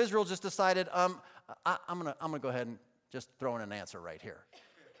God of Israel just decided, I'm going to go ahead and just throw in an answer right here.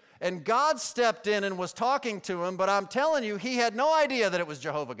 And God stepped in and was talking to him, but I'm telling you, he had no idea that it was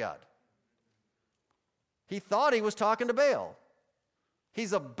Jehovah God. He thought he was talking to Baal.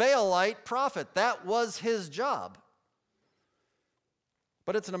 He's a Baalite prophet. That was his job.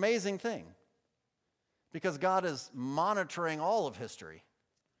 But it's an amazing thing, because God is monitoring all of history,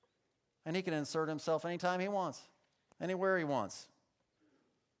 and he can insert himself anytime he wants, anywhere he wants.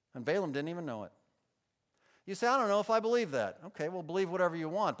 And Balaam didn't even know it. You say, I don't know if I believe that. Okay, well, believe whatever you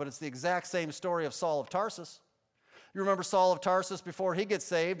want, but it's the exact same story of Saul of Tarsus. You remember Saul of Tarsus before he gets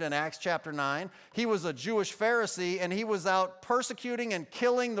saved in Acts chapter 9? He was a Jewish Pharisee, and he was out persecuting and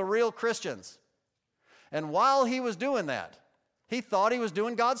killing the real Christians. And while he was doing that, he thought he was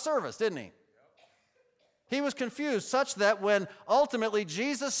doing God's service, didn't he? He was confused, such that when ultimately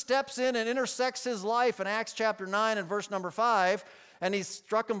Jesus steps in and intersects his life in Acts chapter 9 and verse number 5, and he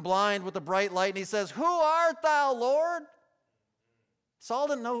struck him blind with a bright light, and he says, "Who art thou, Lord?" Saul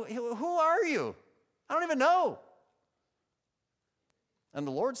didn't know, who are you? I don't even know. And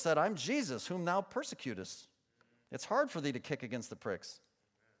the Lord said, I'm Jesus, whom thou persecutest. It's hard for thee to kick against the pricks.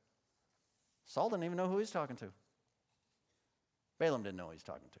 Saul didn't even know who he's talking to. Balaam didn't know who he's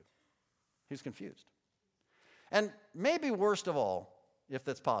talking to. He was confused. And maybe worst of all, if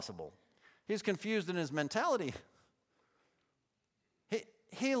that's possible, he's confused in his mentality.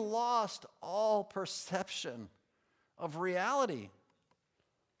 He lost all perception of reality.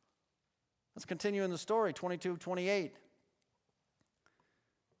 Let's continue in the story, 22, 28.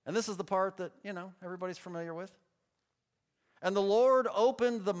 And this is the part that, everybody's familiar with. And the Lord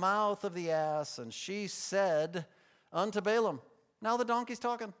opened the mouth of the ass, and she said unto Balaam, now the donkey's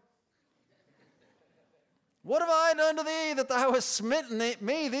talking. What have I done to thee that thou hast smitten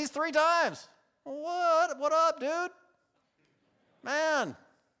me these 3 times? What? What up, dude? Man,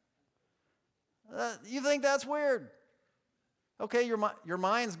 you think that's weird? Okay, your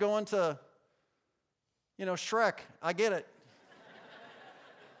mind's going to, Shrek. I get it.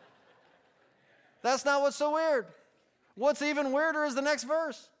 That's not what's so weird. What's even weirder is the next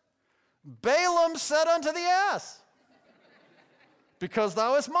verse. Balaam said unto the ass, because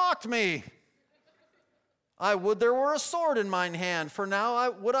thou hast mocked me, I would there were a sword in mine hand, for now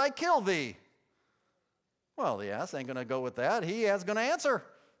would I kill thee. Well, the ass ain't going to go with that. He is going to answer.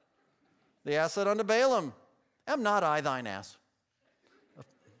 The ass said unto Balaam, am not I thine ass,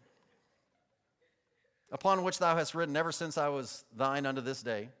 upon which thou hast ridden ever since I was thine unto this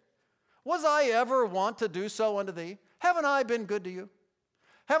day? Was I ever wont to do so unto thee? Haven't I been good to you?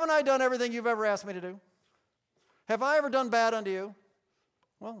 Haven't I done everything you've ever asked me to do? Have I ever done bad unto you?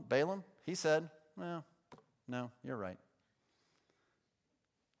 Well, Balaam, he said, well, no, you're right.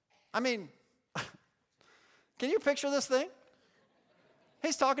 I mean, can you picture this thing?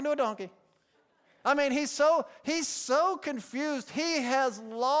 He's talking to a donkey. I mean, he's so confused. He has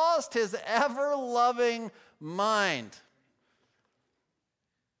lost his ever-loving mind.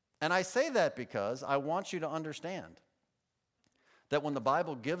 And I say that because I want you to understand that when the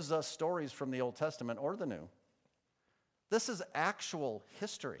Bible gives us stories from the Old Testament or the New, this is actual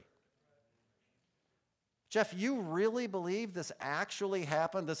history. Jeff, you really believe this actually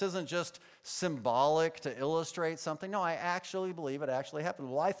happened? This isn't just symbolic to illustrate something? No, I actually believe it actually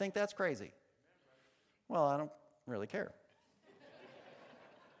happened. Well, I think that's crazy. Well, I don't really care.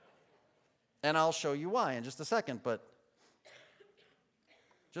 And I'll show you why in just a second, but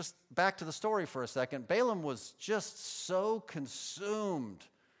just back to the story for a second. Balaam was just so consumed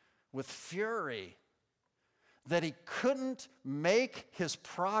with fury that he couldn't make his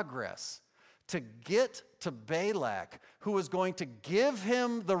progress to get to Balak, who was going to give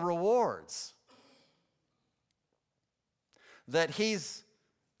him the rewards. That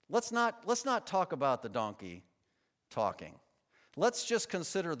let's not talk about the donkey talking. Let's just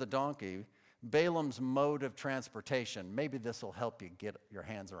consider the donkey Balaam's mode of transportation. Maybe this will help you get your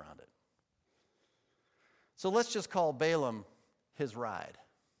hands around it. So let's just call Balaam his ride.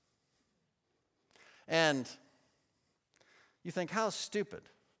 And you think, how stupid.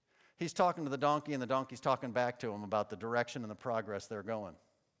 He's talking to the donkey, and the donkey's talking back to him about the direction and the progress they're going.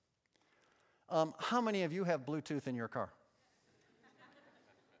 How many of you have Bluetooth in your car?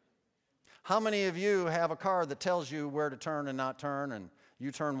 How many of you have a car that tells you where to turn and not turn, and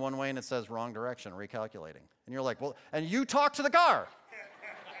you turn one way and it says wrong direction, recalculating? And you're like, well, and you talk to the car.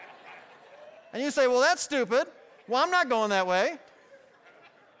 And you say, well, that's stupid. Well, I'm not going that way.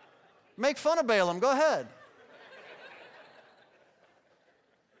 Make fun of Balaam. Go ahead.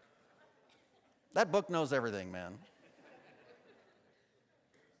 That book knows everything, man.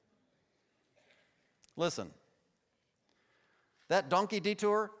 Listen, that donkey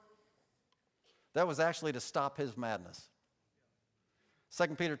detour, that was actually to stop his madness.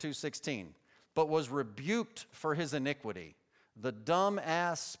 2 Peter 2:16, but was rebuked for his iniquity. The dumb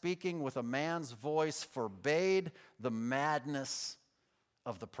ass speaking with a man's voice forbade the madness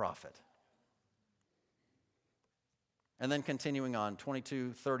of the prophet. And then continuing on,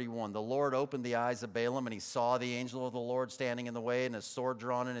 22:31, the Lord opened the eyes of Balaam, and he saw the angel of the Lord standing in the way, and his sword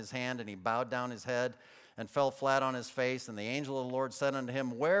drawn in his hand, and he bowed down his head and fell flat on his face. And the angel of the Lord said unto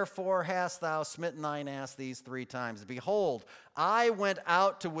him, wherefore hast thou smitten thine ass these 3 times? Behold, I went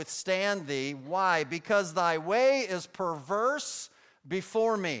out to withstand thee. Why? Because thy way is perverse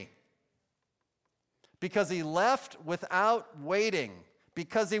before me. Because he left without waiting.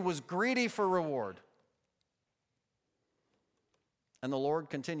 Because he was greedy for reward. And the Lord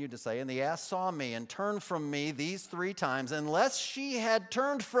continued to say, and the ass saw me and turned from me these 3 times. Unless she had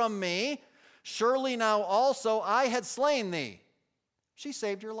turned from me, surely now also I had slain thee. She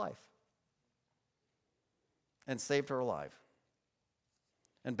saved your life. And saved her alive.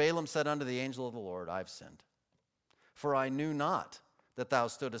 And Balaam said unto the angel of the Lord, I've sinned. For I knew not that thou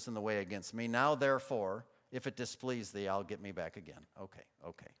stoodest in the way against me. Now therefore, if it displease thee, I'll get me back again.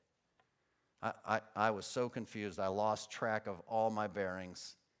 Okay. I was so confused. I lost track of all my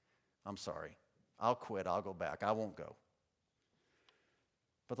bearings. I'm sorry. I'll quit. I'll go back. I won't go.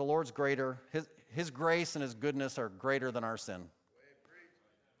 But the Lord's greater. His grace and his goodness are greater than our sin.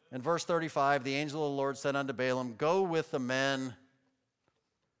 In verse 35, the angel of the Lord said unto Balaam, go with the men,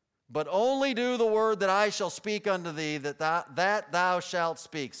 but only do the word that I shall speak unto thee, that thou shalt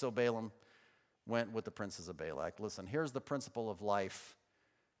speak. So Balaam went with the princes of Balak. Listen, here's the principle of life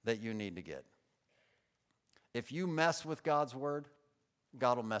that you need to get. If you mess with God's word,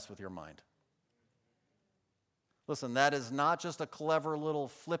 God will mess with your mind. Listen, that is not just a clever little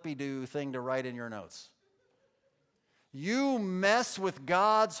flippy-do thing to write in your notes. You mess with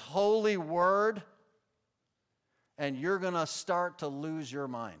God's holy word, and you're going to start to lose your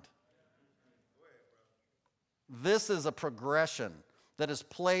mind. This is a progression that is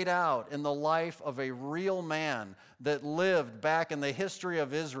played out in the life of a real man that lived back in the history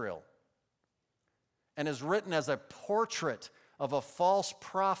of Israel and is written as a portrait of a false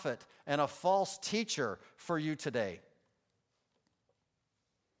prophet and a false teacher for you today.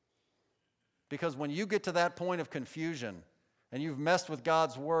 Because when you get to that point of confusion and you've messed with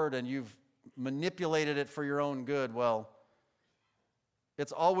God's word and you've manipulated it for your own good, well,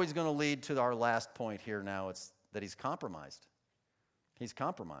 it's always going to lead to our last point here now. It's that he's compromised. He's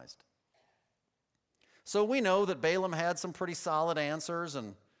compromised. So we know that Balaam had some pretty solid answers,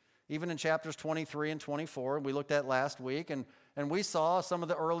 and even in chapters 23 and 24, we looked at last week, and we saw some of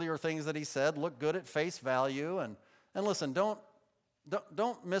the earlier things that he said look good at face value. And listen,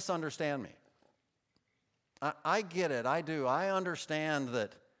 don't misunderstand me. I get it. I do. I understand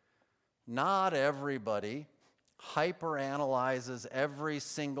that not everybody hyperanalyzes every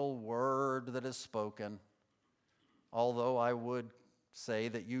single word that is spoken, although I would say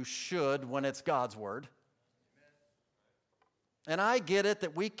that you should when it's God's word. And I get it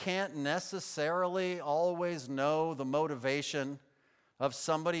that we can't necessarily always know the motivation of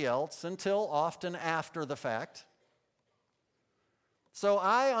somebody else until often after the fact. So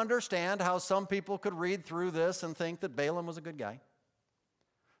I understand how some people could read through this and think that Balaam was a good guy.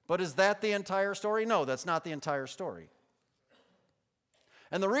 But is that the entire story? No, that's not the entire story.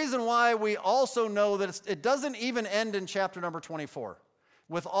 And the reason why we also know that it doesn't even end in chapter number 24,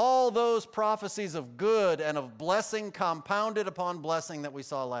 with all those prophecies of good and of blessing compounded upon blessing that we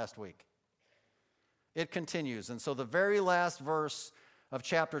saw last week. It continues. And so the very last verse of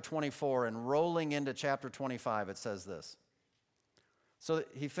chapter 24 and rolling into chapter 25, it says this. So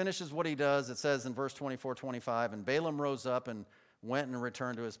he finishes what he does. It says in verse 24, 25, and Balaam rose up and went and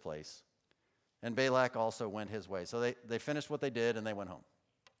returned to his place. And Balak also went his way. So they finished what they did and they went home.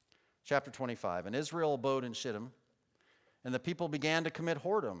 Chapter 25, and Israel abode in Shittim, and the people began to commit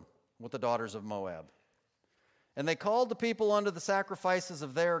whoredom with the daughters of Moab. And they called the people unto the sacrifices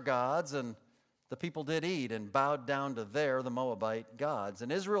of their gods, and the people did eat and bowed down to the Moabite gods.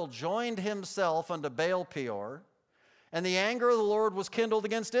 And Israel joined himself unto Baal Peor, and the anger of the Lord was kindled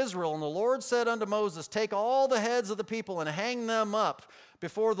against Israel. And the Lord said unto Moses, take all the heads of the people and hang them up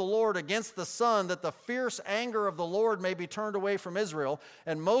before the Lord against the sun, that the fierce anger of the Lord may be turned away from Israel.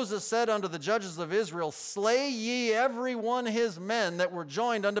 And Moses said unto the judges of Israel, slay ye every one his men that were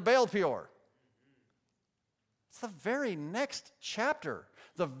joined unto Baal Peor. It's the very next chapter,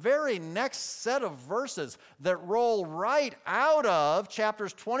 the very next set of verses that roll right out of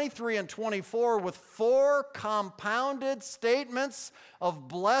chapters 23 and 24 with 4 compounded statements of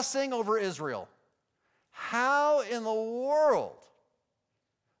blessing over Israel. How in the world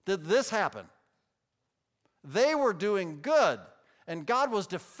did this happen? They were doing good, and God was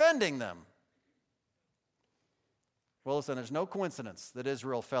defending them. Well, listen, there's no coincidence that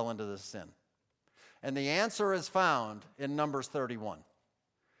Israel fell into this sin. And the answer is found in Numbers 31.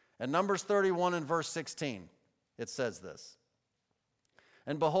 In Numbers 31 and verse 16, it says this.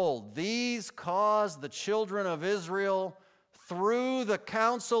 And behold, these caused the children of Israel through the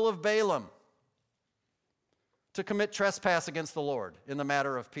counsel of Balaam to commit trespass against the Lord in the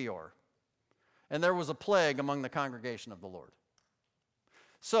matter of Peor. And there was a plague among the congregation of the Lord.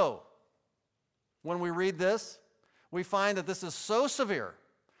 So, when we read this, we find that this is so severe.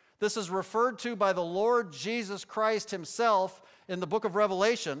 This is referred to by the Lord Jesus Christ himself in the book of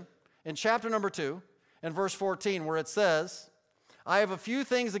Revelation, in chapter number 2, in verse 14, where it says, I have a few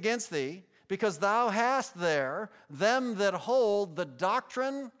things against thee, because thou hast there them that hold the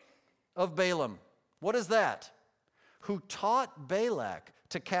doctrine of Balaam. What is that? Who taught Balak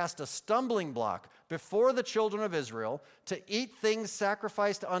to cast a stumbling block before the children of Israel, to eat things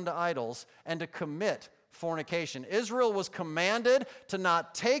sacrificed unto idols, and to commit fornication. Israel was commanded to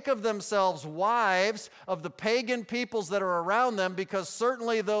not take of themselves wives of the pagan peoples that are around them, because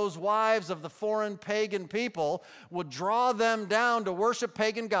certainly those wives of the foreign pagan people would draw them down to worship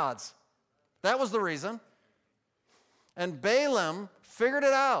pagan gods. That was the reason. And Balaam figured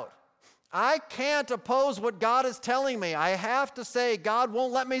it out. I can't oppose what God is telling me. I have to say, God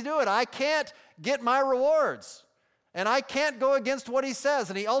won't let me do it. I can't get my rewards. And I can't go against what he says.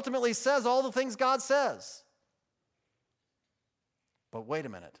 And he ultimately says all the things God says. But wait a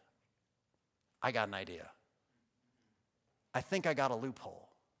minute. I got an idea. I think I got a loophole.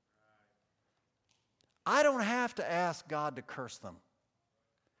 I don't have to ask God to curse them.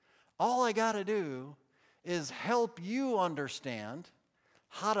 All I got to do is help you understand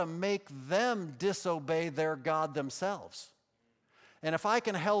how to make them disobey their God themselves. And if I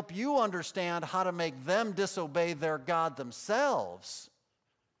can help you understand how to make them disobey their God themselves,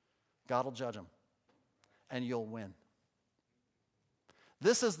 God will judge them, and you'll win.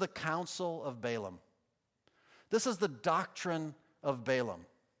 This is the counsel of Balaam. This is the doctrine of Balaam.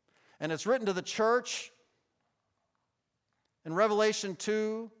 And it's written to the church in Revelation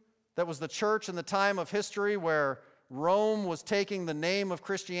 2. That was the church in the time of history where Rome was taking the name of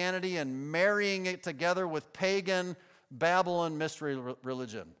Christianity and marrying it together with pagan Babylon mystery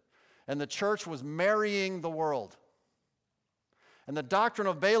religion. And the church was marrying the world. And the doctrine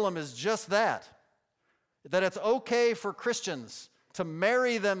of Balaam is just that it's okay for Christians to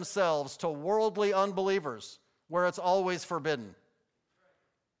marry themselves to worldly unbelievers where it's always forbidden.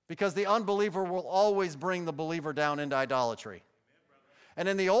 Because the unbeliever will always bring the believer down into idolatry. And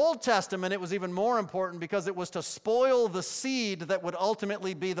in the Old Testament, it was even more important because it was to spoil the seed that would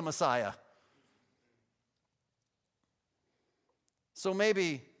ultimately be the Messiah. So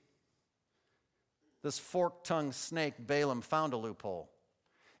maybe this fork-tongued snake, Balaam, found a loophole,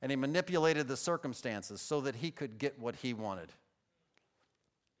 and he manipulated the circumstances so that he could get what he wanted.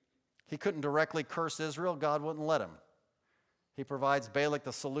 He couldn't directly curse Israel. God wouldn't let him. He provides Balak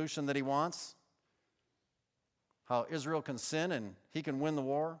the solution that he wants, how Israel can sin and he can win the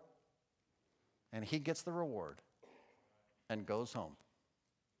war, and he gets the reward and goes home.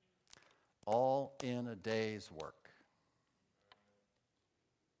 All in a day's work.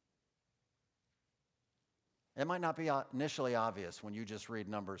 It might not be initially obvious when you just read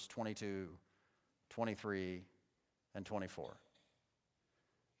Numbers 22, 23, and 24.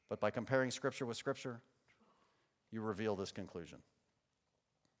 But by comparing Scripture with Scripture, you reveal this conclusion.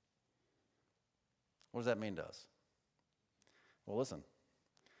 What does that mean to us? Well, listen,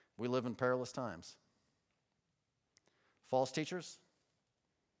 we live in perilous times. False teachers,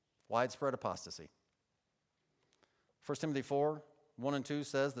 widespread apostasy. 1 Timothy 4, 1 and 2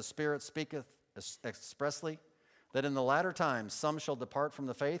 says, "The Spirit speaketh expressly that in the latter times some shall depart from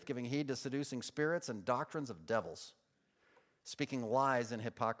the faith, giving heed to seducing spirits and doctrines of devils, speaking lies and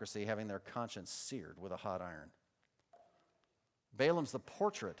hypocrisy, having their conscience seared with a hot iron." Balaam's the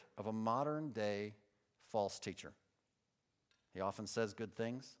portrait of a modern-day false teacher. He often says good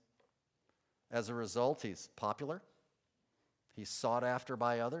things. As a result, he's popular. He's sought after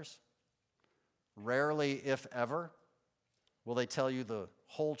by others. Rarely, if ever, will they tell you the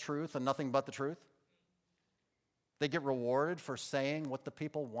whole truth and nothing but the truth. They get rewarded for saying what the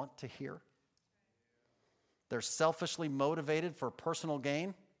people want to hear. They're selfishly motivated for personal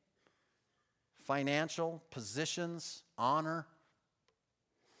gain, financial, positions, honor.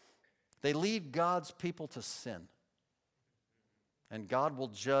 They lead God's people to sin. And God will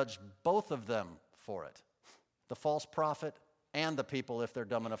judge both of them for it, the false prophet and the people if they're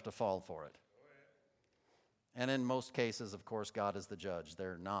dumb enough to fall for it. And in most cases, of course, God is the judge.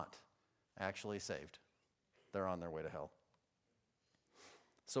 They're not actually saved. They're on their way to hell.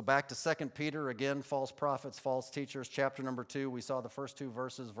 So back to 2 Peter, again, false prophets, false teachers, chapter number 2. We saw the first 2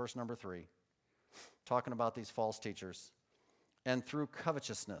 verses, verse number 3, talking about these false teachers. "And through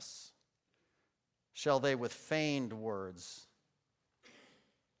covetousness shall they with feigned words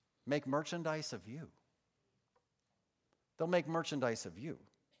make merchandise of you." They'll make merchandise of you,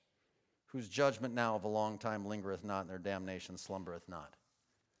 whose judgment now of a long time lingereth not, and their damnation slumbereth not.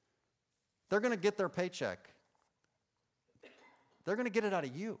 They're going to get their paycheck. They're going to get it out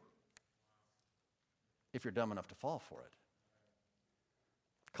of you if you're dumb enough to fall for it.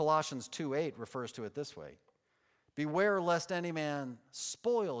 Colossians 2:8 refers to it this way: "Beware lest any man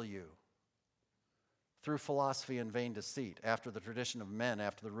spoil you through philosophy and vain deceit, after the tradition of men,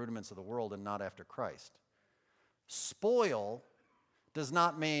 after the rudiments of the world, and not after Christ." Spoil does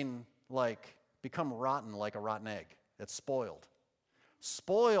not mean like become rotten like a rotten egg. It's spoiled.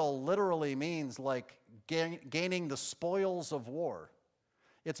 Spoil literally means like gaining the spoils of war.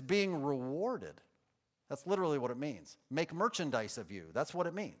 It's being rewarded. That's literally what it means. Make merchandise of you. That's what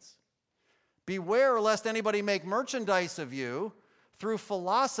it means. Beware lest anybody make merchandise of you through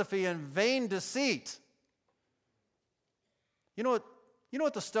philosophy and vain deceit. You know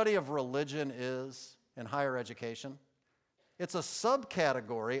what the study of religion is in higher education? It's a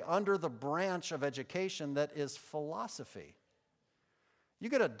subcategory under the branch of education that is philosophy. You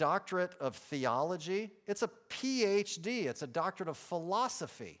get a doctorate of theology, it's a PhD, it's a doctorate of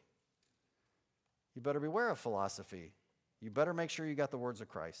philosophy. You better beware of philosophy. You better make sure you got the words of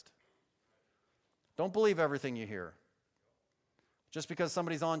Christ. Don't believe everything you hear. Just because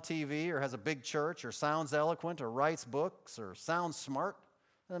somebody's on TV or has a big church or sounds eloquent or writes books or sounds smart,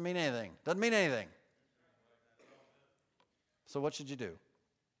 doesn't mean anything. Doesn't mean anything. So what should you do?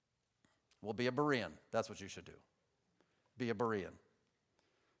 Well, be a Berean. That's what you should do. Be a Berean.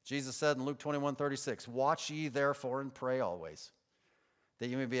 Jesus said in Luke 21:36, "Watch ye therefore and pray always, that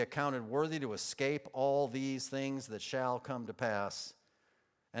you may be accounted worthy to escape all these things that shall come to pass,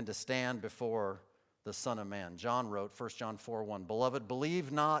 and to stand before the Son of Man." John wrote, 1 John 4:1, "Beloved,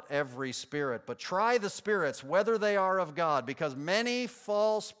 believe not every spirit, but try the spirits, whether they are of God, because many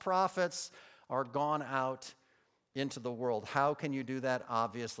false prophets are gone out into the world." How can you do that?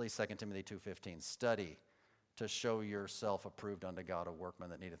 Obviously, 2 Timothy 2:15, "Study to show yourself approved unto God, a workman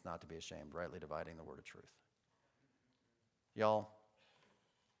that needeth not to be ashamed, rightly dividing the word of truth." Y'all,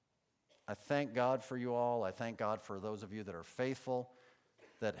 I thank God for you all. I thank God for those of you that are faithful,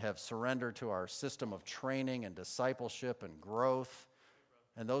 that have surrendered to our system of training and discipleship and growth.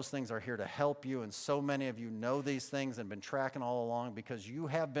 And those things are here to help you. And so many of you know these things and been tracking all along because you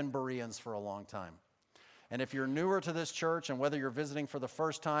have been Bereans for a long time. And if you're newer to this church, and whether you're visiting for the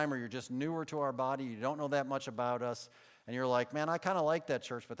first time or you're just newer to our body, you don't know that much about us, and you're like, "Man, I kind of like that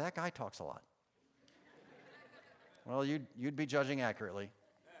church, but that guy talks a lot." Well, you'd be judging accurately.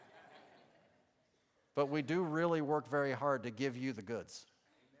 But we do really work very hard to give you the goods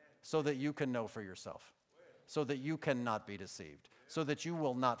so that you can know for yourself, so that you cannot be deceived, so that you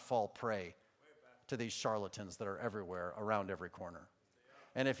will not fall prey to these charlatans that are everywhere, around every corner.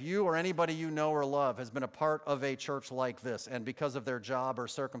 And if you or anybody you know or love has been a part of a church like this, and because of their job or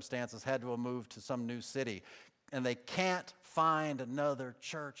circumstances had to have moved to some new city, and they can't find another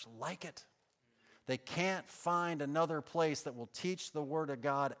church like it, they can't find another place that will teach the Word of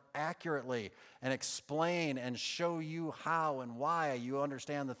God accurately and explain and show you how and why you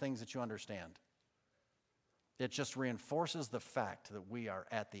understand the things that you understand, it just reinforces the fact that we are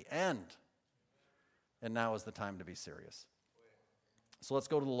at the end, and now is the time to be serious. So let's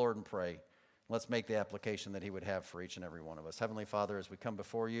go to the Lord and pray. Let's make the application that He would have for each and every one of us. Heavenly Father, as we come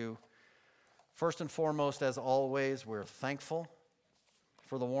before you, first and foremost, as always, we're thankful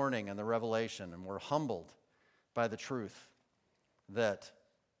for the warning and the revelation, and we're humbled by the truth that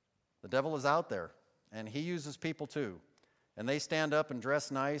the devil is out there, and he uses people too. And they stand up and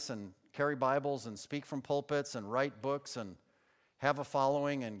dress nice and carry Bibles and speak from pulpits and write books and have a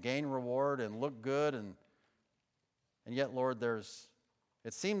following and gain reward and look good, and yet, Lord,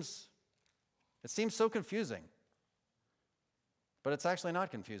 it seems so confusing. But it's actually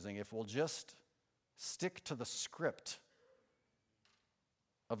not confusing if we'll just stick to the script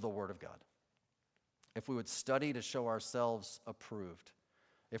of the Word of God. If we would study to show ourselves approved.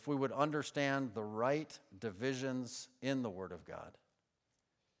 If we would understand the right divisions in the Word of God,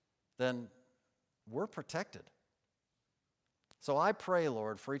 then we're protected. So I pray,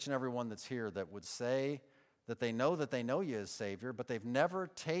 Lord, for each and every one that's here that would say that they know you as Savior, but they've never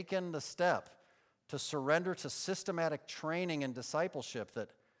taken the step to surrender to systematic training and discipleship, that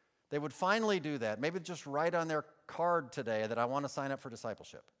they would finally do that. Maybe just write on their card today that I want to sign up for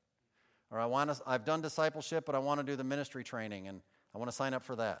discipleship. Or I've done discipleship, but I want to do the ministry training, and I want to sign up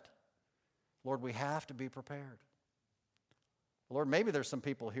for that. Lord, we have to be prepared. Lord, maybe there's some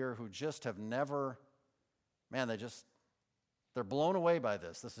people here who just have never, they're blown away by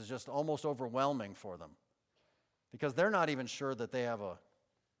this. This is just almost overwhelming for them, because they're not even sure that they have a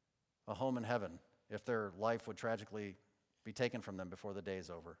home in heaven if their life would tragically be taken from them before the day is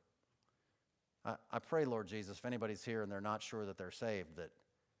over. I pray, Lord Jesus, if anybody's here and they're not sure that they're saved, that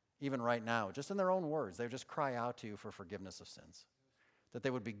even right now, just in their own words, they would just cry out to you for forgiveness of sins, that they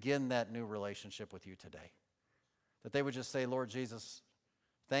would begin that new relationship with you today, that they would just say, "Lord Jesus,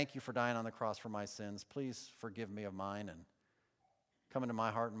 thank you for dying on the cross for my sins. Please forgive me of mine and come into my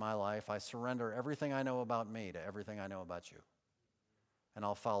heart and my life. I surrender everything I know about me to everything I know about you. And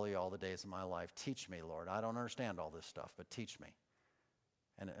I'll follow you all the days of my life. Teach me, Lord. I don't understand all this stuff, but teach me.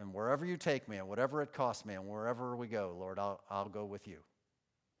 And wherever you take me and whatever it costs me and wherever we go, Lord, I'll go with you.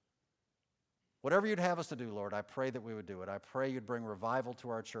 Whatever you'd have us to do, Lord, I pray that we would do it. I pray you'd bring revival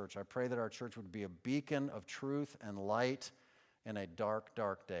to our church. I pray that our church would be a beacon of truth and light in a dark,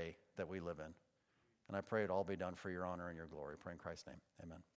 dark day that we live in. And I pray it all be done for your honor and your glory. I pray in Christ's name. Amen.